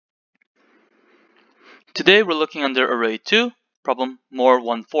Today we're looking under Array-2, problem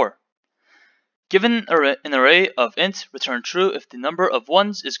more14. Given an array of int, return true if the number of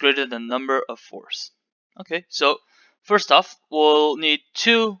ones is greater than the number of fours. Okay, so first off, we'll need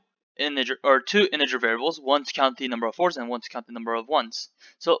two integer variables, one to count the number of fours and one to count the number of ones.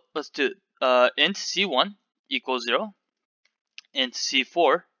 So let's do it. Int c1 equals 0, int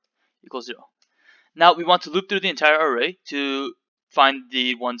c4 equals 0. Now we want to loop through the entire array to find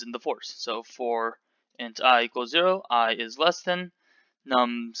the ones and the fours. So for int I equals 0, I is less than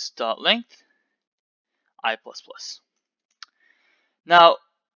nums.length I++. Now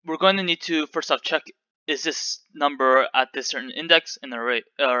we're going to need to first off check, is this number at this certain index in the array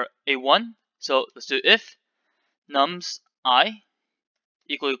or a1? So let's do if nums I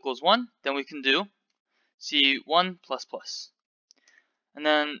equals 1, then we can do c1++. And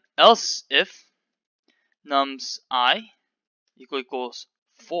then else if nums I equals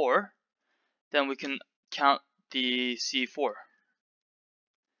 4, then we can count the c4.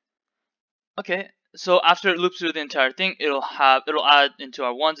 Okay, so after it loops through the entire thing, it'll add into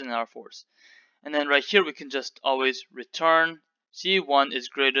our ones and our fours. And then right here we can just always return c1 is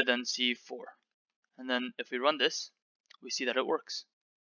greater than c4. And then if we run this, we see that it works.